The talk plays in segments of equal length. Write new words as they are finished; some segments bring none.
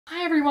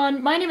Hi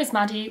everyone, my name is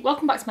Maddie,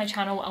 welcome back to my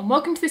channel and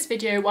welcome to this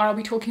video where I'll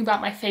be talking about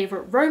my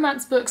favourite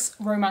romance books,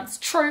 romance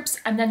tropes,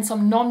 and then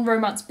some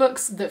non-romance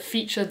books that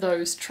feature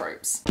those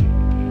tropes.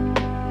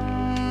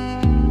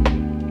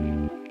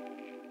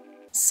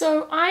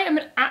 So I am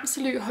an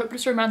absolute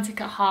hopeless romantic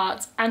at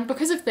heart, and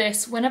because of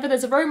this, whenever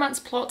there's a romance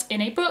plot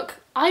in a book,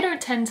 I don't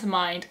tend to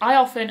mind. I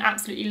often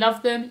absolutely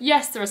love them.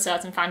 Yes, there are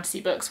certain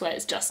fantasy books where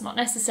it's just not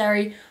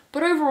necessary,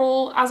 but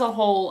overall, as a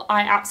whole,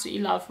 I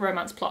absolutely love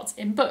romance plots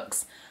in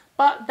books.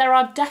 But there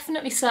are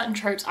definitely certain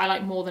tropes I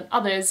like more than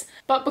others,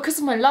 but because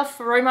of my love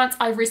for romance,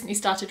 I've recently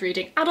started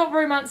reading adult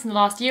romance in the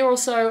last year or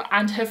so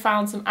and have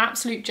found some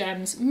absolute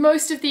gems.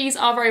 Most of these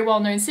are very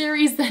well-known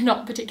series, they're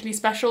not particularly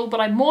special, but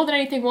I more than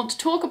anything want to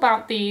talk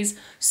about these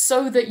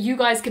so that you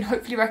guys can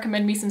hopefully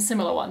recommend me some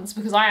similar ones,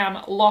 because I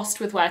am lost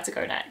with where to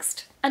go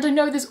next. And I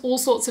know there's all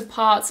sorts of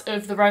parts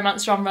of the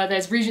romance genre,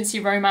 there's Regency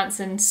romance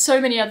and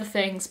so many other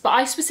things, but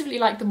I specifically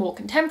like the more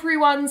contemporary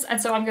ones,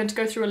 and so I'm going to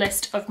go through a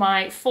list of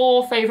my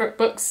 4 favourite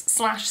books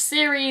slash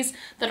series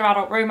that are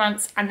adult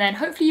romance, and then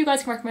hopefully you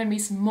guys can recommend me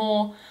some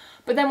more.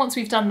 But then once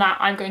we've done that,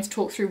 I'm going to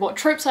talk through what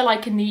tropes I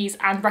like in these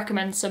and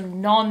recommend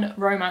some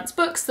non-romance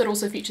books that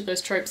also feature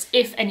those tropes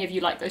if any of you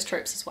like those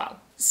tropes as well.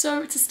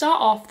 So to start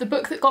off, the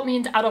book that got me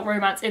into adult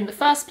romance in the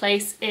first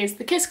place is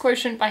The Kiss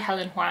Quotient by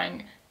Helen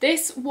Hoang.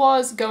 This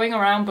was going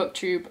around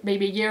BookTube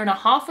maybe a year and a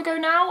half ago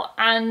now,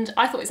 and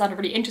I thought it sounded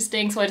really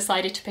interesting, so I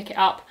decided to pick it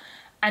up,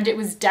 and it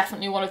was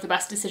definitely one of the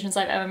best decisions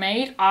I've ever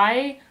made.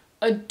 I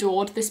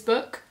adored this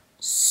book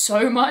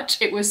so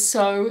much. It was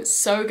so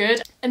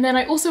good. And then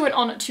I also went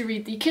on to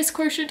read The Kiss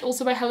Quotient,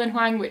 also by Helen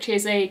Hoang, which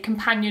is a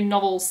companion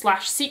novel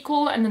slash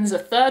sequel, and then there's a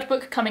 3rd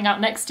book coming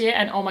out next year,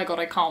 and oh my god,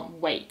 I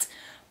can't wait.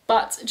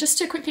 But just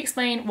to quickly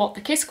explain what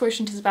The Kiss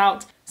Quotient is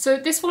about. So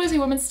this follows a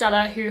woman,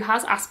 Stella, who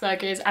has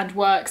Asperger's and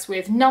works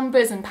with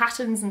numbers and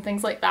patterns and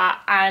things like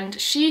that, and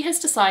she has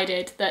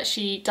decided that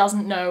she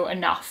doesn't know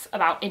enough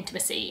about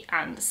intimacy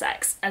and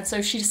sex, and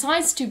so she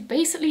decides to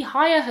basically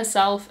hire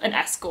herself an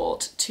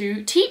escort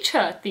to teach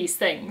her these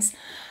things.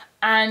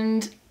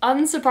 And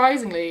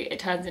unsurprisingly, it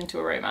turns into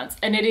a romance,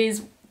 and it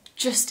is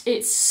just,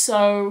 it's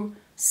so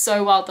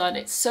well done.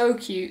 It's so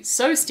cute,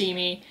 so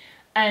steamy.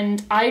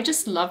 And I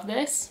just love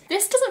this.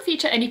 This doesn't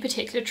feature any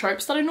particular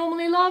tropes that I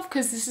normally love,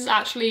 because this is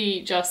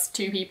actually just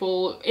 2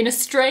 people in a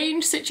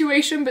strange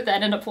situation but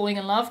then end up falling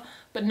in love.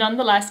 But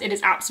nonetheless, it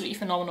is absolutely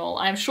phenomenal.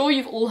 I'm sure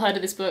you've all heard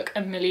of this book a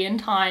million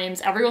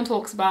times. Everyone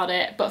talks about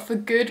it, but for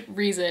good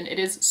reason. It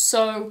is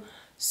so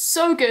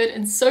good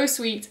and so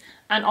sweet.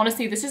 And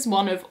honestly, this is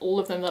one of all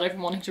of them that I've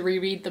been wanting to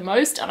reread the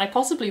most, and I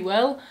possibly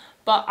will.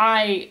 But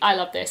I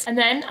love this. And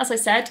then, as I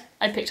said,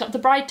 I picked up The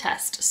Bride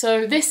Test.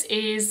 So this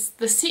is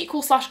the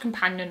sequel slash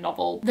companion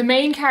novel. The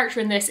main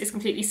character in this is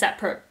completely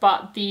separate,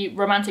 but the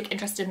romantic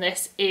interest in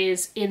this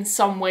is in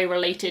some way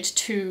related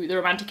to the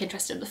romantic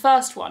interest in the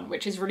first one,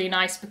 which is really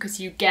nice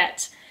because you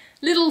get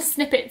little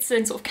snippets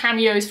and sort of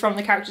cameos from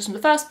the characters from the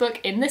first book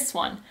in this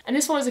one. And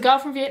this one is a girl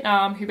from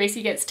Vietnam who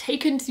basically gets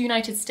taken to the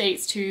United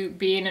States to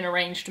be in an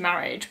arranged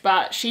marriage,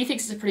 but she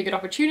thinks it's a pretty good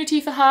opportunity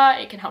for her.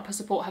 It can help her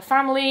support her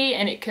family,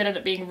 and it could end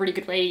up being a really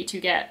good way to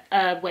get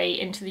a way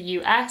into the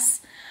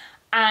US.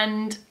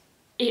 And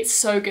it's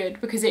so good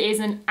because it is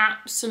an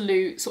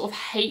absolute sort of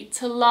hate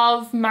to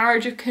love,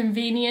 marriage of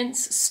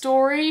convenience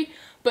story,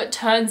 but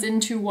turns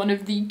into one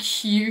of the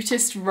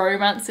cutest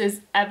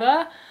romances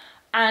ever.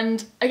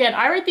 And again,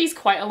 I read these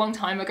quite a long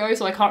time ago,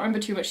 so I can't remember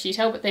too much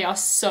detail, but they are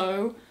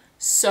so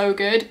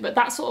good. But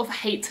that sort of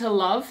hate to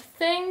love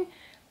thing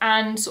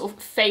and sort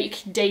of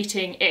fake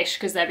dating-ish,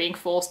 because they're being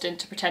forced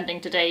into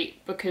pretending to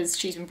date because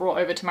she's been brought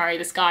over to marry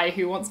this guy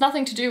who wants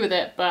nothing to do with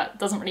it but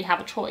doesn't really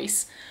have a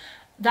choice.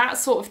 That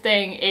sort of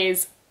thing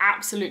is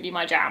absolutely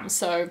my jam,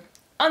 so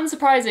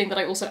unsurprising that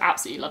I also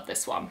absolutely love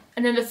this one.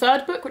 And then the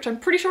 3rd book, which I'm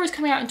pretty sure is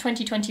coming out in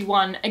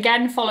 2021,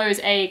 again follows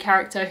a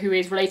character who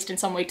is related in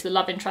some way to the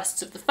love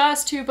interests of the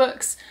first 2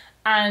 books,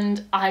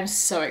 and I'm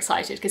so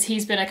excited because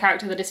he's been a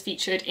character that is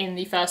featured in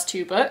the first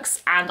 2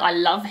 books and I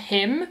love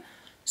him,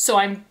 so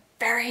I'm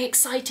very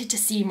excited to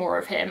see more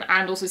of him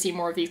and also see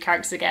more of these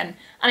characters again.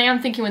 And I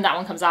am thinking when that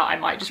one comes out I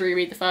might just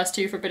reread the first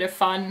 2 for a bit of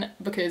fun,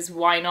 because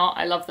why not?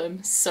 I love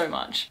them so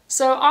much.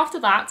 So after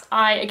that,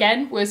 I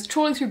again was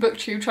trawling through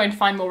BookTube trying to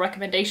find more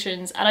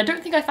recommendations, and I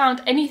don't think I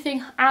found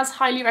anything as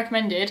highly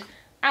recommended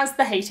as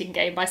The Hating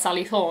Game by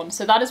Sally Thorne,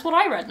 so that is what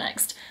I read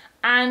next.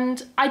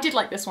 And I did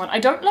like this one. I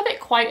don't love it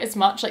quite as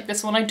much. Like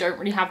this one I don't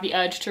really have the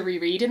urge to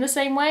reread in the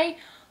same way,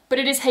 but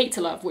it is hate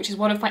to love, which is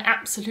one of my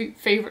absolute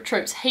favourite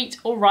tropes. Hate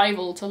or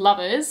rival to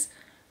lovers,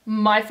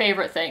 my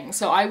favourite thing.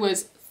 So I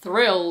was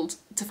thrilled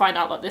to find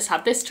out that this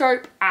had this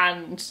trope,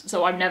 and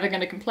so I'm never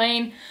going to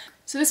complain.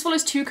 So this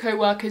follows 2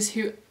 co-workers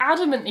who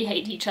adamantly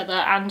hate each other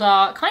and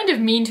are kind of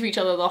mean to each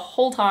other the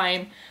whole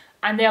time,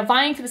 and they are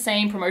vying for the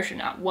same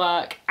promotion at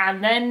work,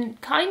 and then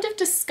kind of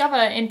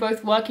discover in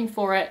both working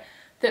for it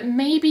that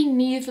maybe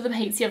neither of them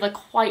hates the other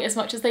quite as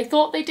much as they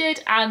thought they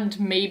did, and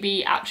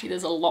maybe actually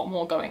there's a lot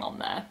more going on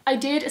there. I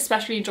did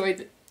especially enjoy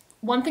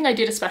One thing I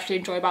did especially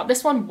enjoy about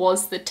this one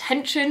was the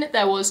tension.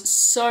 There was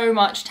so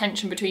much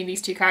tension between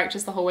these 2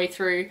 characters the whole way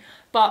through,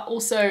 but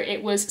also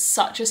it was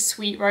such a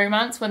sweet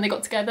romance when they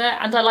got together,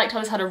 and I liked how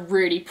this had a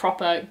really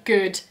proper,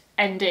 good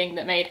ending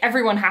that made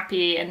everyone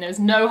happy and there was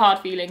no hard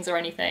feelings or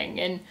anything,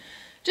 and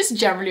just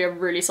generally a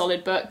really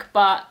solid book,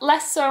 but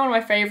less so one of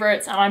my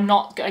favourites, and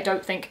I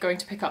don't think going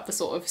to pick up the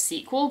sort of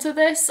sequel to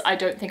this. I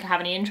don't think I have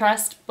any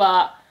interest,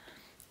 but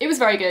it was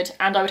very good,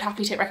 and I would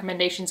happily take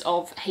recommendations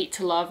of hate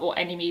to love or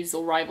enemies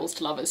or rivals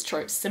to lovers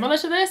tropes similar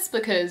to this,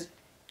 because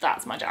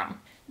that's my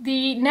jam.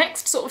 The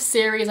next sort of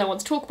series I want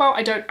to talk about,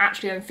 I don't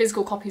actually own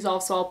physical copies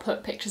of, so I'll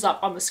put pictures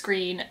up on the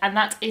screen, and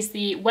that is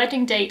The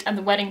Wedding Date and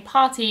the Wedding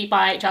Party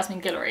by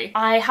Jasmine Guillory.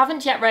 I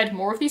haven't yet read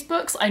more of these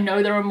books. I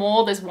know there are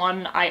more. There's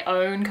one I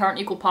own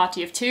currently called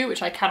Party of Two,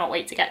 which I cannot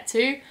wait to get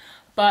to,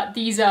 but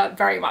these are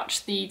very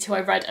much the two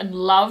I've read and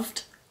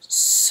loved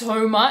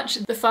so much.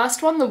 The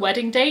first one, The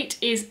Wedding Date,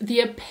 is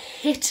the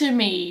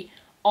epitome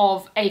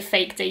of a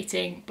fake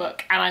dating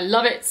book, and I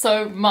love it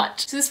so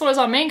much. So this follows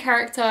our main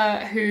character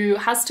who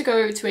has to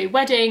go to a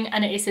wedding,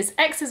 and it is his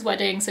ex's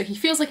wedding, so he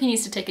feels like he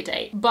needs to take a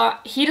date, but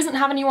he doesn't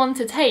have anyone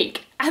to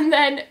take, and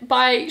then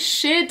by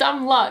sheer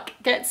dumb luck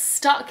gets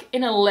stuck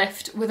in a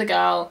lift with a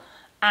girl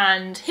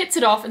and hits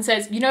it off and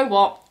says, you know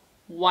what,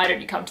 why don't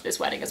you come to this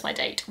wedding as my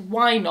date?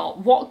 Why not?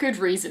 What good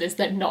reason is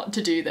there not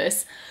to do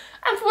this?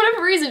 And for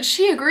whatever reason,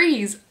 she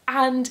agrees,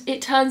 and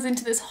it turns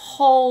into this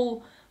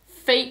whole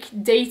fake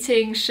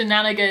dating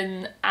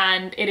shenanigan,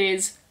 and it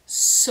is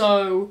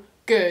so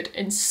good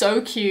and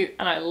so cute,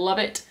 and I love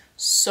it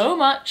so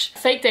much.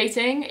 Fake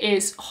dating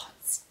is,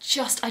 it's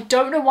just, I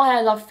don't know why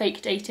I love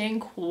fake dating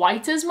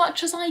quite as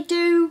much as I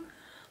do,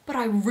 but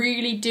I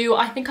really do.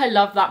 I think I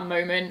love that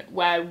moment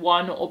where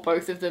one or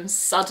both of them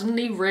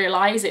suddenly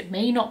realise it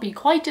may not be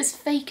quite as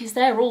fake as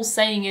they're all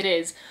saying it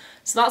is.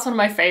 So that's one of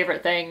my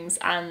favourite things,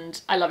 and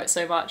I love it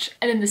so much.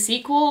 And then the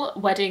sequel,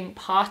 Wedding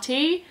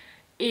Party,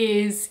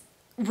 is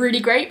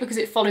really great because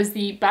it follows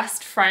the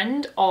best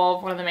friend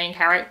of one of the main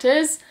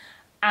characters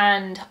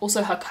and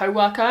also her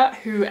co-worker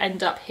who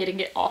end up hitting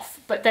it off,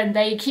 but then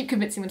they keep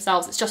convincing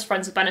themselves it's just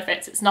friends with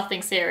benefits, it's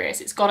nothing serious,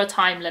 it's got a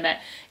time limit,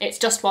 it's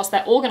just whilst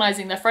they're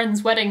organising their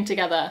friend's wedding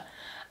together,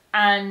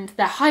 and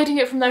they're hiding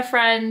it from their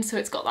friend, so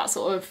it's got that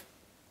sort of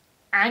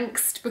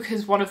angst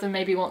because one of them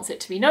maybe wants it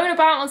to be known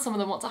about and some of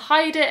them want to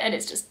hide it, and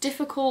it's just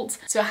difficult.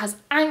 So it has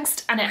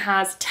angst and it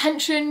has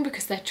tension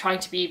because they're trying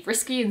to be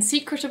risky and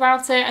secret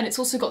about it, and it's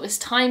also got this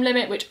time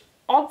limit which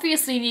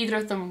obviously neither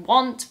of them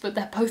want but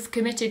they're both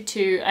committed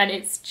to, and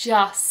it's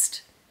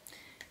just,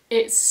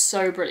 it's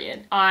so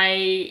brilliant.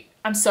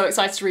 I'm so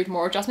excited to read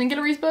more of Jasmine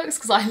Guillory's books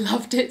because I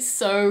loved it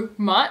so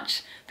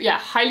much. But yeah,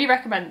 highly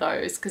recommend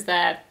those because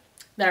they're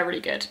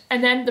really good.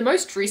 And then the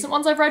most recent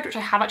ones I've read, which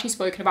I have actually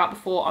spoken about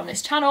before on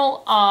this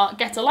channel, are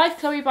Get a Life,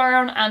 Chloe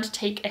Brown, and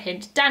Take a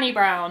Hint, Dani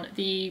Brown,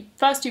 the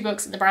first two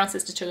books in the Brown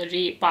Sister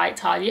trilogy by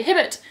Talia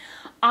Hibbert.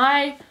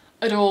 I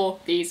adore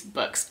these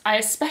books. I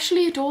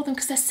especially adore them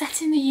because they're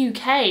set in the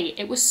UK.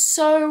 It was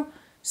so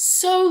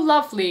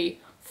lovely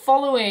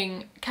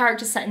following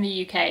characters set in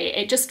the UK.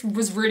 It just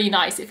was really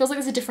nice. It feels like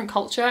there's a different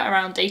culture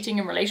around dating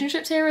and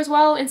relationships here as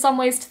well in some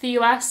ways to the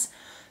US.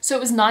 So it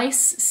was nice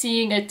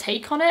seeing a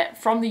take on it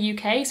from the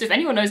UK. So if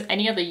anyone knows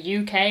any other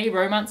UK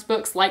romance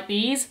books like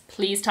these,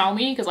 please tell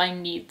me because I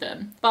need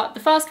them. But the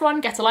first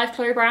one, Get a Life,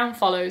 Chloe Brown,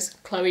 follows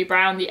Chloe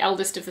Brown, the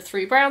eldest of the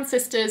three Brown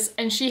sisters,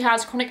 and she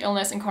has chronic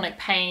illness and chronic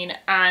pain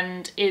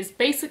and is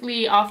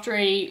basically, after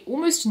a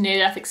almost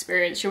near-death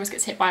experience, she almost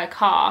gets hit by a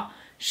car,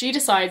 she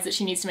decides that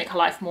she needs to make her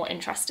life more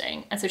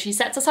interesting. And so she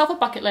sets herself a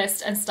bucket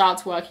list and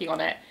starts working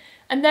on it.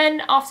 And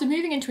then after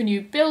moving into a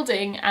new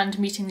building and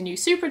meeting the new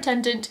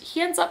superintendent,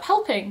 he ends up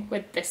helping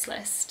with this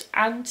list,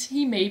 and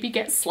he maybe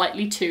gets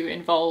slightly too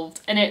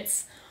involved, and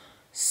it's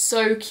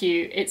so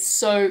cute. It's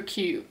so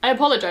cute. I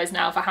apologise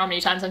now for how many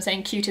times I'm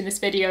saying cute in this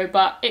video,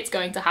 but it's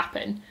going to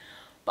happen.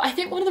 But I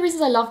think one of the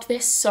reasons I loved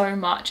this so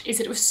much is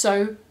that it was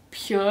so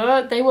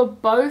pure. They were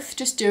both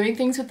just doing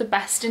things with the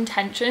best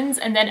intentions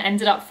and then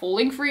ended up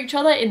falling for each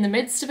other in the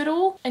midst of it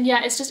all. And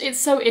yeah, it's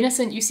so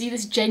innocent. You see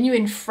this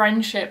genuine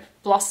friendship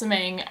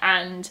blossoming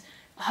and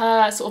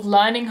her sort of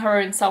learning her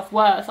own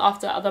self-worth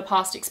after other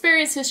past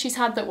experiences she's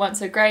had that weren't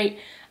so great.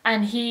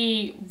 And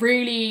he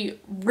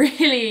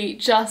really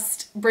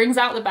just brings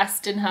out the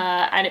best in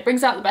her, and it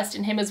brings out the best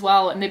in him as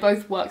well, and they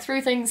both work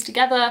through things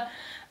together.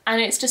 And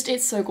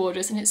it's so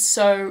gorgeous and it's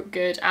so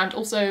good. And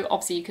also,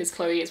 obviously, because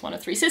Chloe is one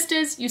of three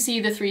sisters, you see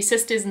the three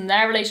sisters and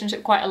their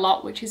relationship quite a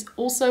lot, which is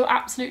also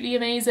absolutely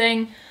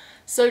amazing.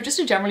 So just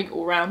a generally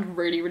all-round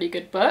really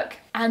good book.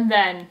 And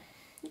then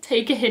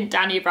Take a Hint,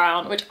 Dani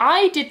Brown, which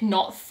I did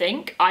not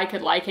think I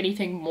could like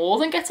anything more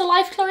than Get a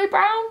Life, Chloe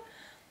Brown.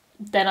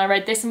 Then I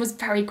read this and was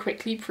very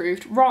quickly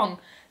proved wrong.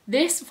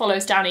 This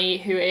follows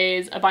Dani, who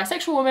is a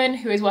bisexual woman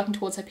who is working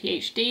towards her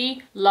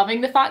PhD,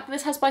 loving the fact that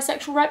this has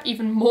bisexual rep,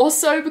 even more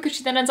so because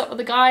she then ends up with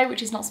a guy,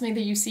 which is not something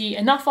that you see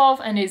enough of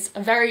and is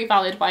a very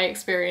valid bi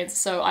experience,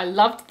 so I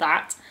loved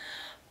that.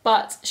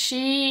 But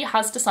she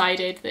has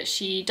decided that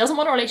she doesn't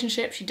want a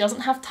relationship, she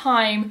doesn't have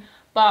time,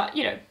 but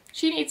you know,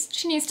 she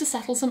needs to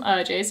settle some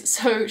urges,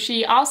 so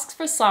she asks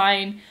for a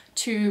sign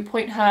to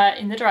point her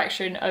in the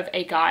direction of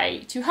a guy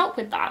to help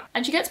with that.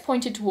 And she gets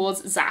pointed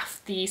towards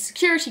Zaf, the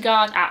security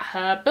guard at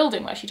her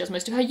building where she does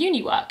most of her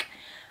uni work.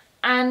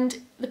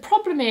 And the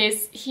problem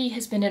is he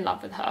has been in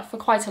love with her for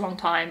quite a long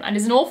time and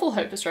is an awful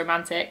hopeless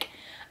romantic.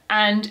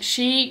 And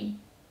she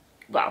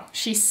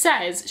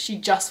says she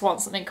just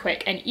wants something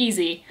quick and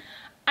easy.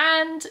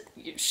 And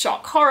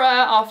shock horror,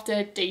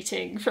 after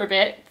dating for a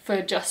bit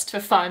for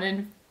fun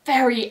and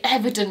very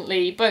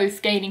evidently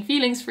both gaining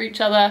feelings for each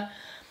other,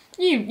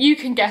 you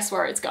can guess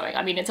where it's going.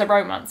 I mean, it's a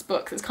romance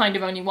book. There's kind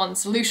of only one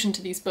solution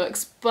to these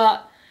books,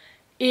 but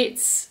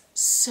it's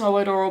so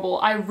adorable.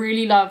 I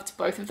really loved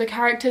both of the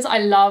characters. I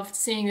loved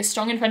seeing this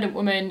strong, independent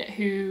woman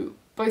who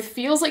both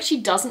feels like she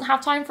doesn't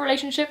have time for a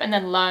relationship and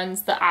then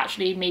learns that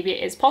actually maybe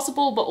it is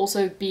possible, but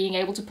also being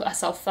able to put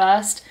herself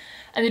first.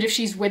 And that if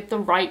she's with the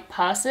right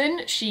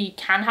person, she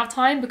can have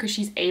time because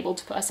she's able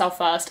to put herself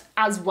first,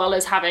 as well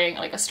as having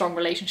like a strong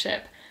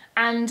relationship.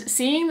 And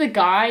seeing the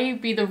guy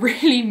be the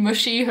really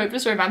mushy,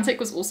 hopeless romantic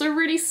was also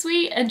really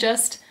sweet, and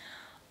just,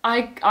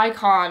 I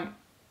can't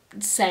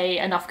say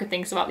enough good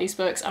things about these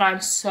books, and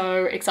I'm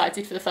so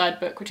excited for the third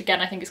book, which again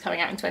I think is coming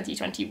out in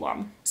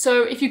 2021.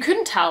 So if you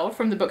couldn't tell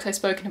from the books I've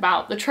spoken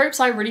about, the tropes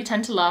I really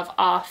tend to love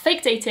are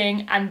fake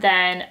dating and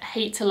then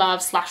hate to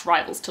love /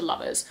 rivals to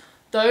lovers.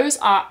 Those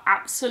are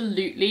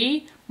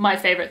absolutely my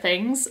favourite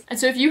things. And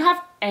so if you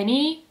have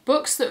any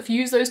books that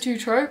use those two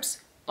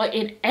tropes, like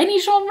in any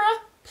genre,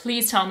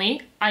 please tell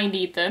me. I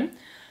need them.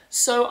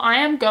 So I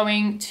am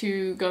going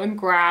to go and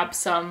grab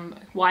some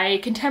YA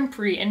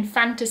contemporary and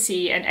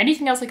fantasy and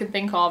anything else I can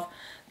think of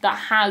that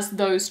has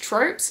those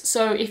tropes.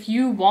 So if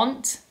you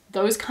want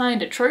those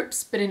kind of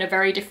tropes, but in a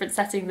very different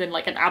setting than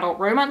like an adult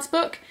romance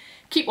book,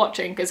 keep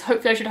watching, because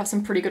hopefully I should have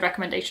some pretty good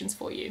recommendations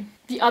for you.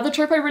 The other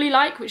trope I really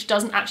like, which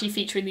doesn't actually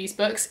feature in these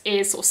books,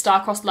 is sort of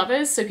star-crossed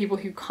lovers, so people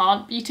who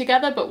can't be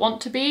together but want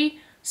to be.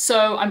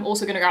 So I'm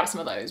also going to grab some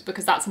of those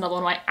because that's another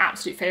one of my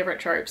absolute favourite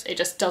tropes. It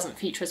just doesn't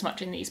feature as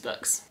much in these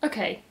books.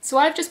 Okay, so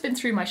I've just been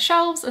through my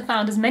shelves and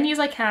found as many as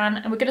I can,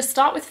 and we're going to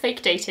start with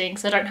fake dating,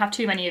 so I don't have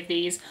too many of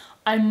these.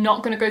 I'm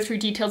not going to go through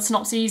detailed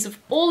synopses of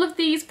all of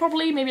these,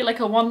 probably, maybe like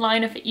a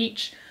one-liner for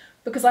each,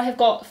 because I have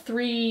got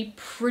 3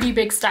 pretty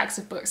big stacks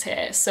of books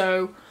here,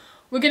 so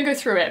we're going to go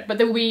through it, but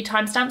there will be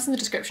timestamps in the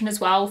description as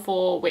well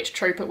for which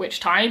trope at which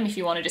time, if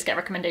you want to just get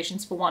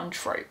recommendations for one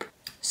trope.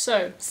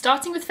 So,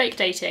 starting with fake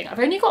dating, I've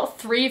only got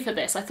 3 for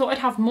this. I thought I'd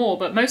have more,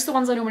 but most of the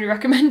ones I normally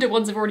recommend are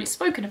ones I've already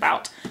spoken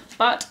about.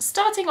 But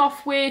starting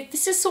off with,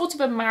 this is sort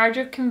of a marriage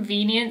of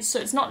convenience,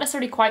 so it's not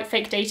necessarily quite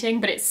fake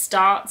dating, but it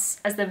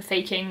starts as them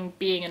faking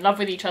being in love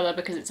with each other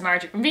because it's a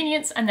marriage of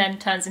convenience, and then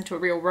turns into a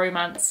real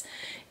romance,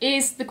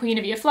 is The Queen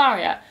of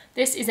Eoflaria.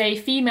 This is a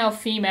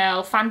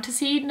female-female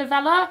fantasy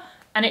novella,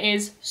 and it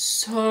is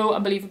so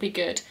unbelievably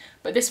good.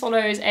 But this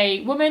follows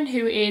a woman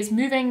who is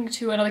moving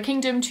to another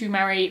kingdom to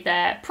marry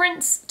their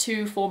prince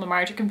to form a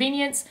marriage of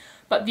convenience,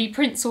 but the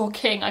prince or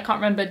king, I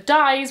can't remember,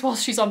 dies while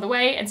she's on the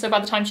way, and so by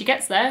the time she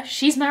gets there,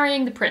 she's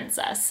marrying the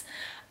princess.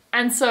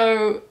 And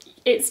so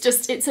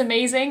it's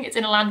amazing. It's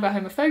in a land where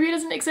homophobia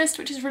doesn't exist,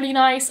 which is really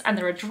nice, and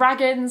there are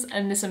dragons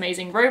and this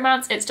amazing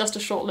romance. It's just a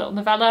short little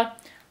novella.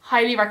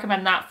 Highly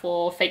recommend that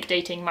for fake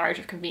dating, marriage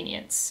of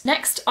convenience.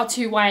 Next are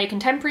 2 YA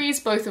contemporaries,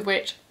 both of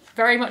which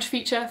very much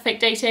feature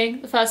fake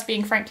dating. The first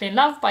being Frankly in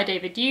Love by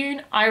David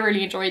Yoon. I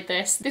really enjoyed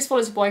this. This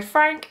follows a boy,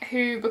 Frank,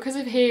 who, because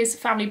of his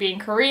family being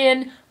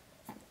Korean,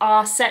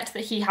 are set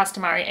that he has to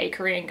marry a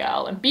Korean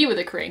girl and be with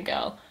a Korean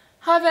girl.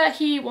 However,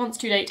 he wants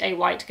to date a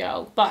white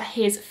girl, but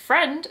his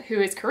friend, who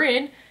is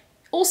Korean,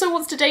 also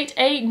wants to date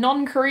a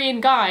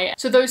non-Korean guy.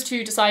 So those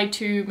two decide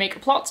to make a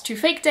plot to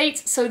fake date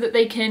so that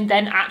they can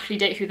then actually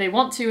date who they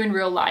want to in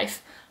real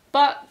life.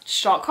 But,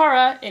 shock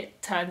horror,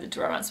 it turns into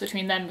romance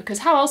between them, because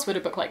how else would a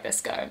book like this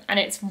go? And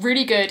it's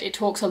really good. It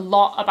talks a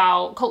lot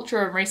about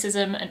culture and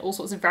racism and all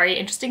sorts of very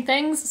interesting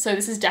things, so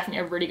this is definitely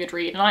a really good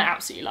read and I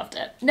absolutely loved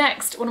it.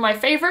 Next, one of my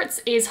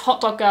favourites is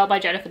Hot Dog Girl by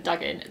Jennifer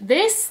Duggan.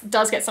 This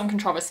does get some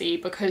controversy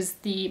because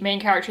the main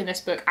character in this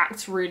book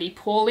acts really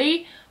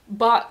poorly,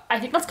 but I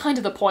think that's kind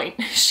of the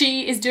point.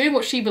 She is doing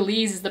what she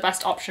believes is the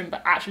best option,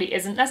 but actually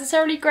isn't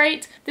necessarily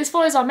great. This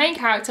follows our main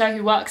character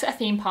who works at a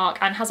theme park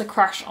and has a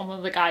crush on one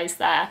of the guys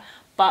there,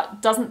 but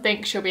doesn't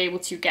think she'll be able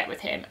to get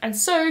with him. And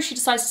so she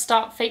decides to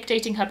start fake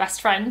dating her best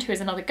friend, who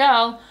is another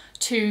girl,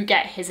 to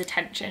get his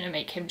attention and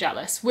make him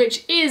jealous,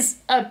 which is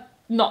a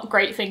not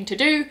great thing to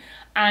do.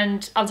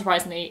 And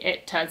unsurprisingly,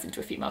 it turns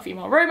into a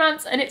female-female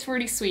romance, and it's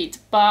really sweet.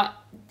 But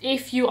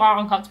if you are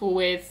uncomfortable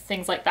with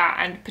things like that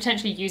and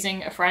potentially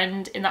using a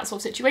friend in that sort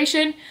of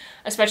situation,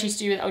 especially to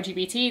do with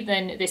LGBT,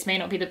 then this may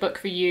not be the book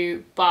for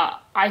you. But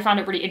I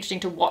found it really interesting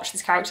to watch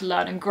this character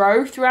learn and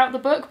grow throughout the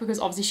book, because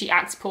obviously she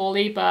acts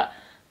poorly, but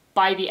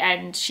by the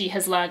end she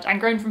has learned and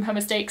grown from her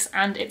mistakes,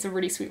 and it's a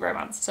really sweet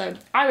romance. So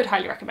I would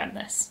highly recommend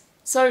this.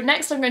 So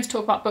next I'm going to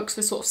talk about books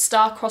for sort of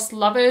star-crossed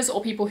lovers,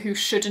 or people who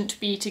shouldn't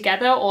be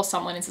together, or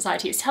someone in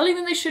society is telling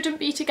them they shouldn't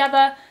be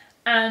together.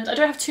 And I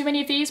don't have too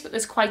many of these, but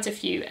there's quite a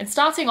few. And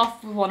starting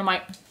off with one of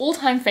my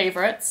all-time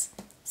favourites,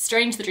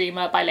 Strange the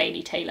Dreamer by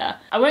Laini Taylor.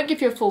 I won't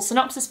give you a full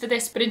synopsis for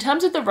this, but in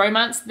terms of the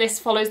romance, this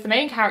follows the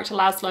main character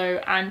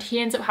Laszlo, and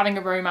he ends up having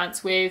a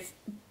romance with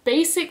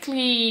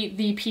basically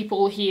the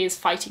people he is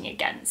fighting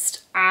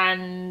against.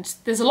 And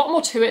there's a lot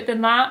more to it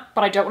than that,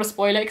 but I don't want to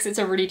spoil it because it's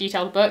a really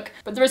detailed book.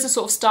 But there is a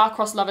sort of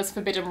star-crossed lovers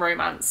forbidden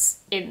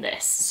romance in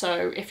this.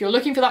 So if you're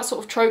looking for that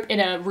sort of trope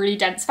in a really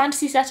dense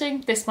fantasy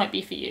setting, this might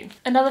be for you.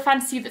 Another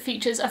fantasy that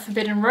features a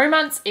forbidden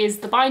romance is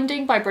The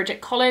Binding by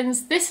Bridget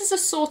Collins. This is a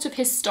sort of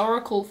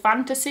historical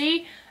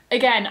fantasy.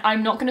 Again,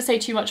 I'm not going to say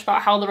too much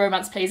about how the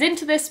romance plays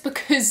into this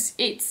because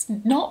it's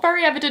not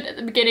very evident at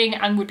the beginning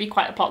and would be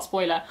quite a plot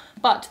spoiler,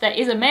 but there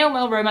is a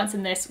male-male romance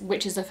in this,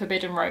 which is a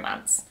forbidden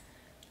romance.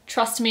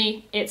 Trust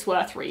me, it's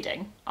worth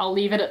reading. I'll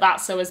leave it at that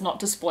so as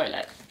not to spoil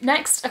it.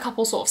 Next, a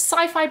couple sort of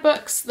sci-fi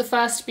books, the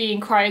first being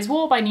Cry is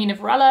War by Nina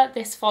Varela.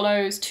 This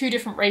follows two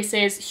different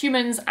races,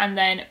 humans and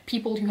then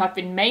people who have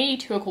been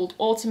made, who are called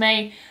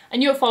Autome,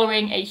 and you're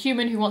following a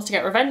human who wants to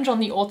get revenge on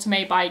the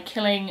Autome by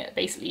killing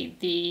basically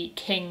the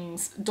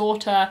king's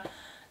daughter,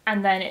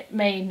 and then it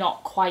may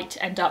not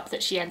quite end up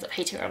that she ends up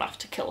hating her enough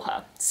to kill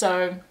her.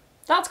 So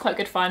that's quite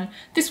good fun.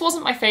 This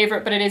wasn't my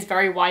favourite, but it is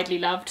very widely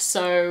loved,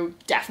 so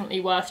definitely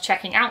worth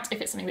checking out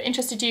if it's something that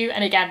interested you.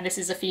 And again, this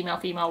is a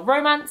female-female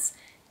romance.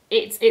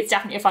 It's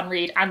definitely a fun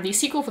read, and the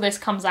sequel for this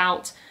comes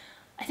out,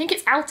 I think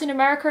it's out in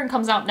America and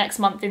comes out next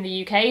month in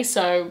the UK,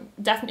 so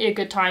definitely a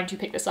good time to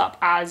pick this up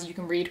as you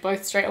can read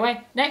both straight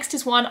away. Next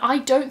is one I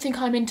don't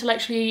think I'm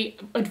intellectually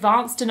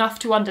advanced enough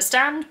to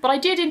understand, but I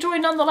did enjoy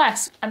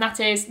nonetheless, and that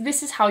is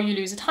This Is How You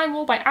Lose a Time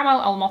War by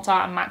Amal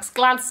El-Mottar and Max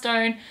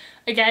Gladstone.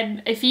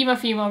 Again, a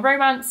female-female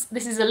romance.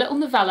 This is a little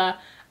novella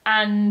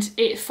and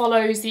it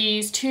follows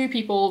these two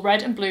people,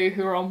 Red and Blue,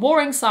 who are on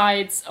warring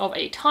sides of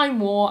a time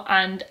war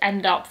and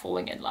end up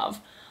falling in love.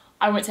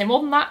 I won't say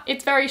more than that,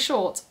 it's very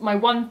short. My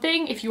one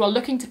thing, if you are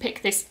looking to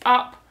pick this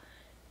up,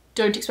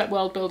 don't expect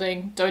world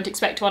building, don't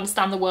expect to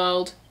understand the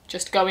world,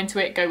 just go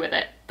into it, go with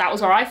it. That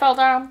was where I fell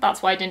down,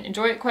 that's why I didn't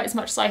enjoy it quite as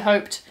much as I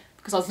hoped,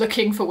 because I was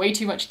looking for way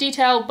too much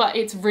detail, but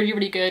it's really,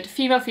 really good.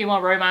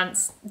 Female-female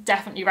romance,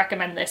 definitely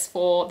recommend this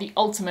for the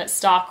ultimate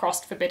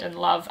star-crossed forbidden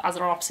love as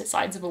they're on opposite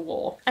sides of a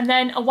war. And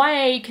then a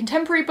YA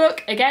contemporary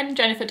book, again,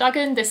 Jennifer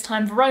Duggan, this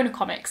time Verona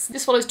Comics.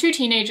 This follows two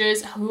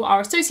teenagers who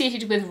are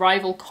associated with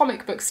rival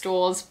comic book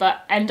stores,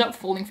 but end up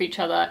falling for each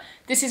other.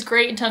 This is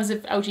great in terms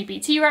of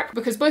LGBT rep,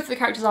 because both of the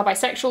characters are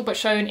bisexual, but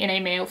shown in a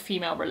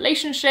male-female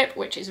relationship,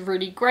 which is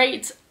really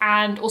great,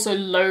 and also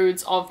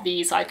loads of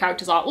the side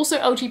characters are also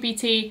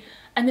LGBT.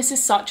 And this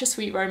is such a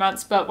sweet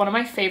romance, but one of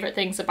my favourite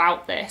things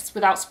about this,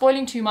 without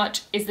spoiling too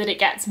much, is that it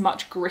gets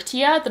much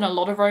grittier than a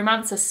lot of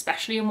romance,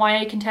 especially in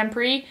YA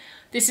contemporary.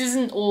 This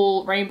isn't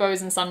all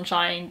rainbows and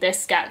sunshine,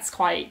 this gets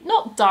quite,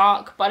 not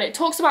dark, but it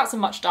talks about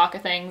some much darker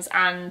things,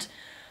 and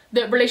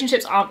the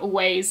relationships aren't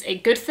always a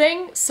good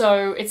thing,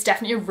 so it's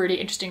definitely a really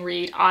interesting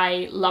read.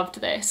 I loved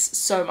this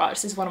so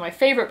much. This is one of my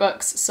favourite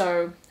books,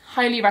 so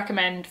highly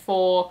recommend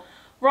for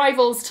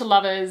rivals to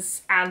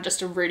lovers and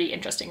just a really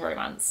interesting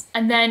romance.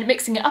 And then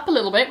mixing it up a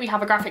little bit, we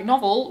have a graphic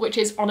novel, which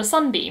is On a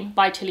Sunbeam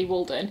by Tilly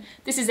Walden.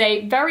 This is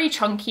a very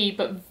chunky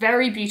but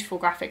very beautiful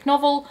graphic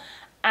novel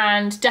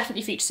and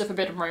definitely features a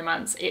forbidden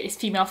romance. It is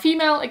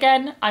female-female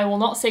again. I will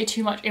not say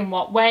too much in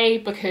what way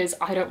because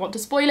I don't want to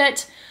spoil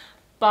it,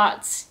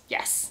 but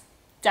yes,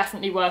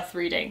 definitely worth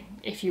reading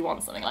if you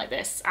want something like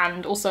this.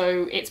 And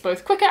also it's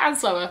both quicker and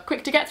slower.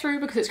 Quick to get through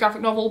because it's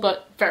graphic novel,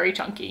 but very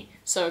chunky.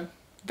 So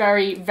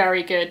very,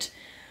 very good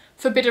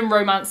forbidden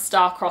romance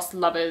star-crossed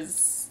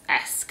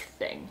lovers-esque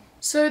thing.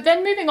 So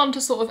then moving on to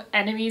sort of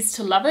enemies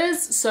to lovers,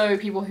 so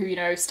people who, you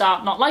know,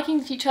 start not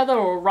liking each other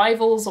or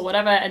rivals or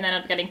whatever and then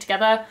end up getting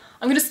together.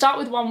 I'm going to start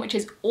with one which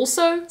is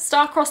also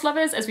star-crossed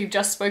lovers, as we've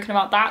just spoken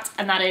about that,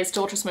 and that is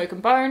Daughter Smoke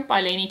and Bone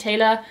by Laini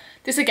Taylor.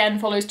 This again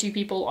follows two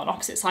people on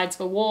opposite sides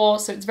of a war,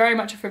 so it's very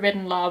much a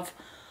forbidden love,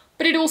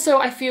 but it also,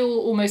 I feel,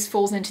 almost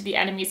falls into the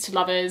enemies to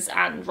lovers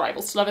and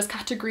rivals to lovers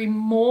category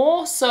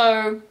more,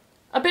 so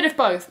a bit of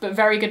both, but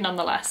very good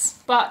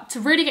nonetheless. But to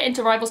really get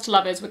into rivals to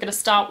lovers, we're going to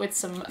start with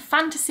some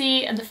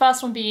fantasy, and the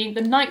first one being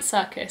The Night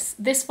Circus.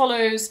 This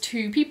follows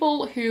two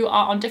people who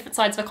are on different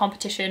sides of a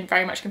competition,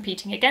 very much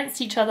competing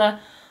against each other,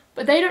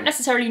 but they don't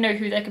necessarily know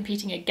who they're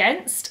competing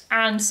against,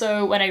 and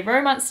so when a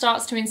romance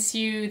starts to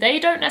ensue, they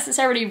don't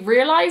necessarily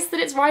realise that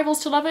it's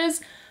rivals to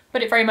lovers,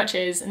 but it very much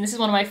is, and this is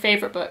one of my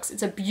favourite books.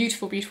 It's a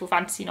beautiful, beautiful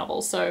fantasy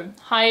novel, so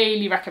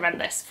highly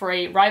recommend this for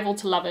a rival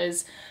to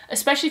lovers,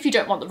 especially if you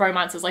don't want the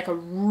romance as like a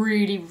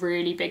really,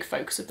 really big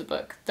focus of the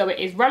book. Though it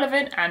is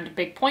relevant and a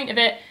big point of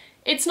it,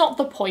 it's not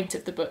the point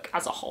of the book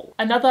as a whole.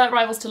 Another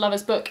rivals to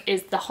lovers book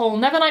is The Whole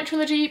Nevernight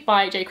Trilogy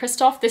by J.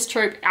 Kristoff. This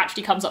trope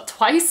actually comes up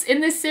twice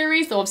in this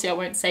series, though obviously I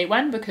won't say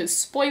when because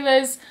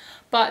spoilers.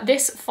 But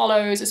this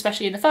follows,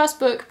 especially in the first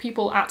book,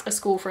 people at a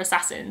school for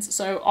assassins.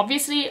 So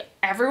obviously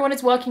everyone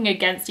is working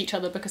against each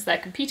other because they're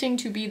competing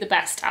to be the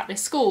best at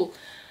this school.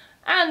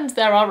 And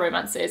there are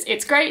romances.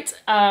 It's great.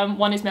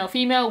 One is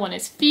male-female, one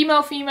is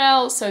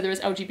female-female, so there is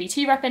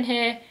LGBT rep in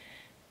here.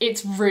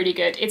 It's really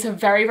good. It's a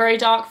very, very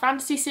dark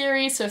fantasy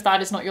series, so if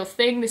that is not your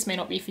thing, this may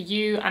not be for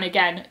you. And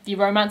again, the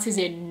romance is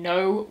in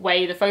no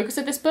way the focus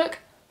of this book,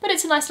 but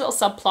it's a nice little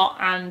subplot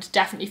and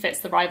definitely fits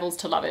the rivals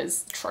to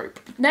lovers trope.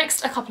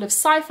 Next, a couple of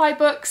sci-fi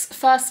books.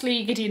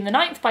 Firstly, Gideon the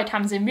Ninth by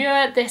Tamsin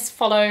Muir. This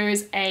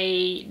follows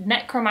a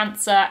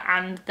necromancer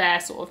and their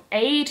sort of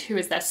aide, who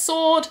is their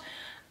sword,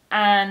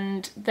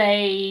 and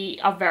they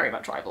are very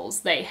much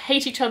rivals. They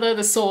hate each other.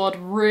 The sword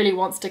really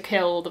wants to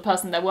kill the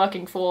person they're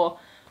working for,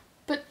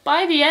 but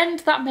by the end,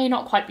 that may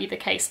not quite be the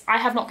case. I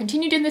have not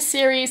continued in this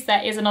series.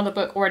 There is another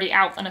book already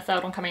out and a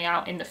third one coming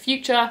out in the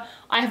future.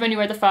 I have only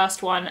read the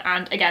first one,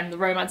 and again, the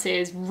romance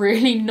is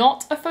really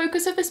not a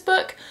focus of this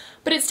book,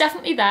 but it's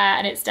definitely there,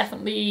 and it's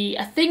definitely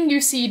a thing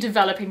you see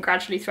developing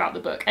gradually throughout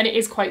the book, and it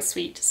is quite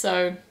sweet,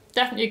 so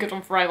definitely a good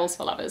one for rivals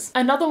for lovers.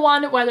 Another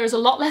one where there is a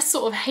lot less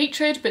sort of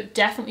hatred, but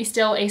definitely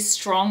still a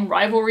strong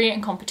rivalry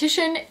and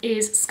competition,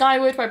 is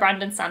Skyward by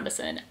Brandon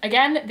Sanderson.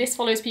 Again, this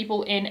follows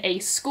people in a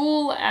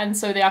school, and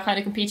so they are kind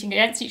of competing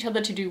against each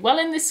other to do well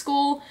in this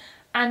school,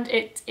 and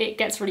it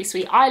gets really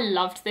sweet. I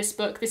loved this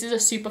book. This is a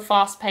super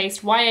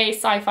fast-paced YA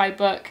sci-fi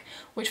book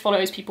which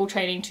follows people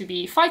training to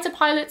be fighter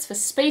pilots for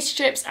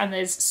spaceships, and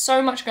there's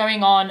so much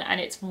going on,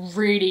 and it's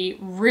really,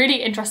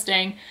 really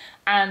interesting.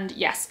 And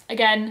yes,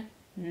 again,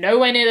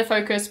 nowhere near the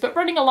focus, but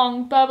running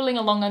along, burbling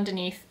along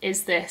underneath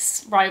is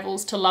this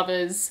rivals to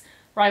lovers,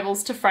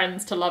 rivals to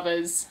friends to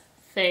lovers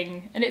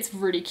thing, and it's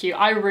really cute.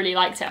 I really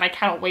liked it, and I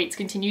cannot wait to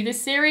continue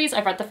this series.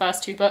 I've read the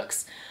first 2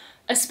 books,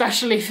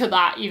 especially for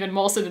that, even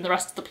more so than the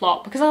rest of the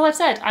plot, because as I've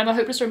said, I'm a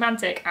hopeless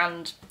romantic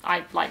and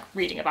I like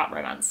reading about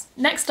romance.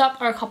 Next up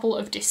are a couple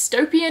of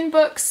dystopian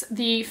books,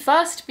 the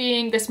first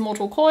being This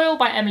Mortal Coil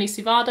by Emily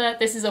Suvada.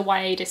 This is a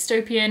YA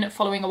dystopian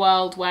following a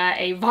world where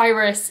a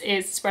virus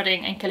is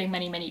spreading and killing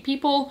many, many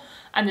people,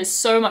 and there's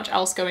so much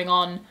else going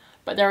on,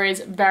 but there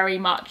is very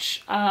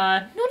much,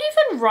 not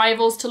even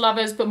rivals to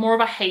lovers, but more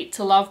of a hate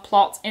to love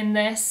plot in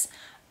this.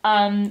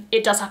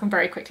 It does happen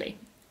very quickly.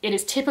 It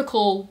is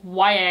typical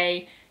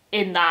YA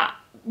in that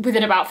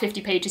within about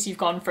 50 pages you've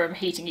gone from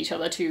hating each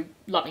other to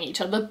loving each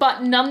other,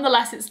 but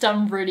nonetheless it's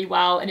done really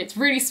well and it's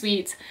really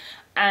sweet.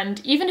 And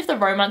even if the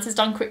romance is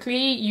done quickly,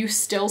 you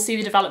still see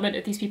the development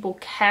of these people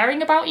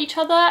caring about each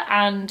other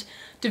and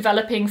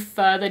developing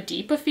further,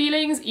 deeper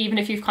feelings, even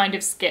if you've kind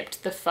of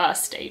skipped the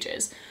first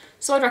stages.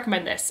 So I'd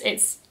recommend this.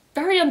 It's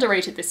very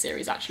underrated, this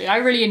series, actually. I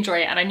really enjoy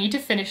it, and I need to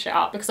finish it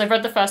up because I've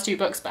read the first 2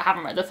 books but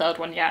haven't read the third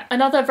one yet.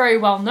 Another very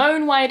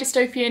well-known YA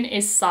dystopian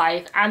is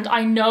Scythe, and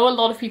I know a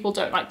lot of people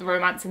don't like the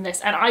romance in this,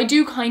 and I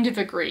do kind of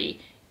agree.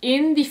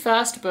 In the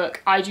first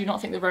book, I do not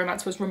think the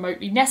romance was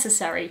remotely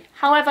necessary.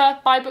 However,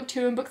 by book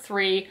 2 and book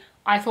 3,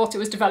 I thought it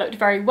was developed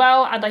very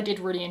well, and I did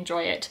really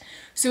enjoy it.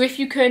 So if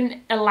you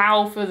can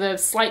allow for the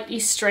slightly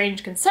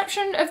strange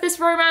conception of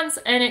this romance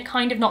and it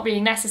kind of not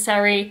being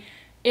necessary,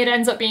 it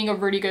ends up being a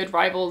really good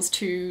rivals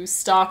to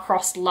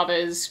star-crossed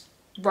lovers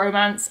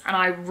romance, and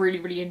I really,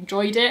 really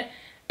enjoyed it.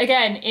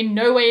 Again, in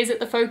no way is it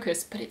the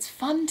focus, but it's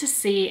fun to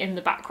see in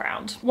the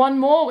background. One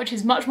more, which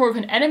is much more of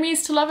an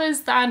enemies to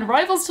lovers than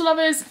rivals to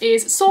lovers,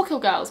 is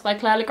Sawkill Girls by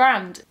Claire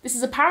Legrand. This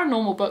is a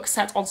paranormal book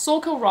set on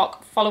Sawkill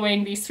Rock,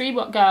 following these 3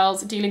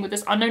 girls dealing with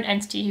this unknown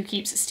entity who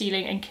keeps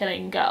stealing and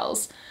killing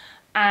girls.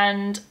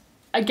 And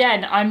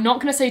again, I'm not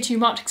going to say too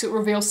much because it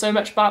reveals so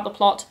much about the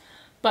plot,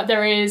 but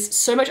there is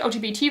so much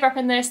LGBT rep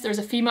in this. There's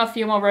a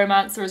female-female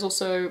romance, there is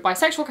also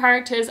bisexual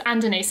characters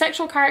and an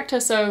asexual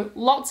character, so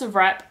lots of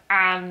rep,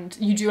 and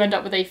you do end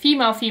up with a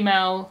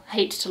female-female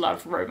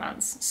hate-to-love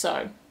romance,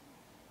 so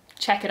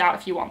check it out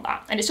if you want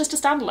that. And it's just a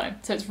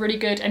standalone, so it's really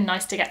good and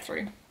nice to get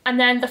through. And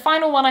then the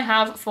final one I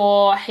have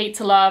for hate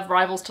to love,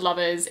 rivals to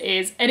lovers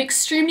is an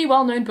extremely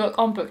well-known book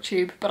on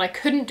BookTube, but I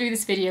couldn't do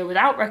this video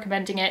without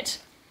recommending it.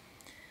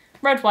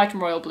 Red, White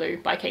and Royal Blue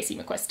by Casey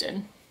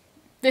McQuiston.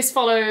 This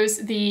follows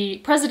the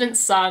president's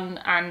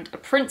son and a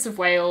prince of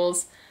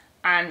Wales,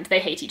 and they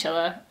hate each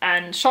other,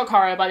 and shock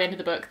horror, by the end of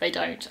the book they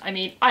don't. I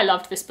mean, I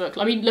loved this book.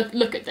 I mean,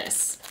 look at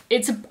this.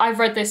 I've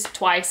read this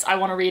twice, I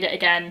want to read it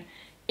again.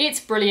 It's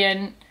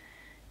brilliant.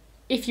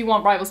 If you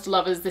want rivals to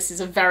lovers, this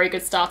is a very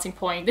good starting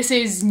point. This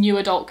is new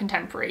adult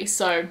contemporary,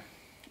 so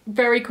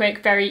very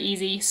quick, very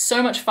easy,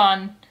 so much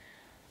fun.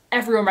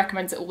 Everyone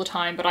recommends it all the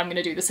time, but I'm going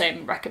to do the same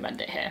and recommend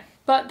it here.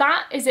 But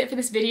that is it for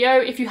this video.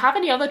 If you have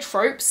any other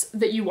tropes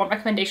that you want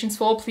recommendations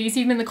for, please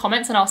leave them in the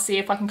comments and I'll see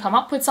if I can come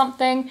up with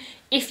something.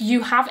 If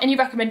you have any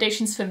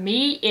recommendations for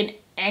me in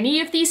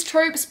any of these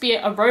tropes, be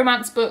it a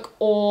romance book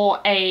or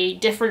a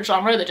different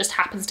genre that just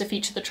happens to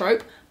feature the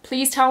trope,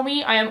 please tell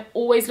me. I am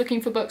always looking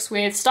for books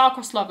with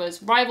star-crossed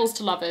lovers, rivals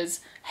to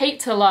lovers, hate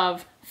to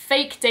love,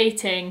 fake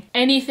dating,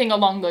 anything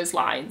along those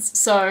lines.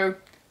 So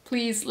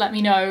please let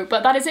me know.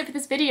 But that is it for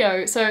this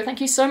video. So thank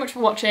you so much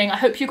for watching. I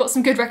hope you got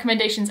some good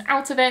recommendations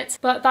out of it.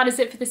 But that is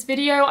it for this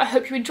video. I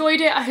hope you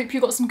enjoyed it. I hope you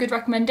got some good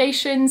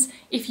recommendations.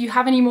 If you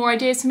have any more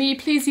ideas for me,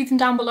 please leave them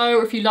down below.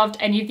 Or if you loved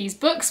any of these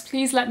books,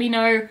 please let me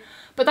know.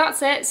 But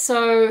that's it.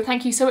 So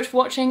thank you so much for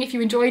watching. If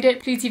you enjoyed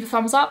it, please leave a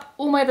thumbs up.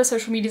 All my other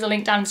social medias are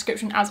linked down in the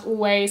description as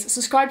always.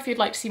 Subscribe if you'd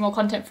like to see more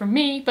content from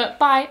me. But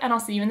bye, and I'll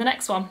see you in the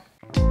next one.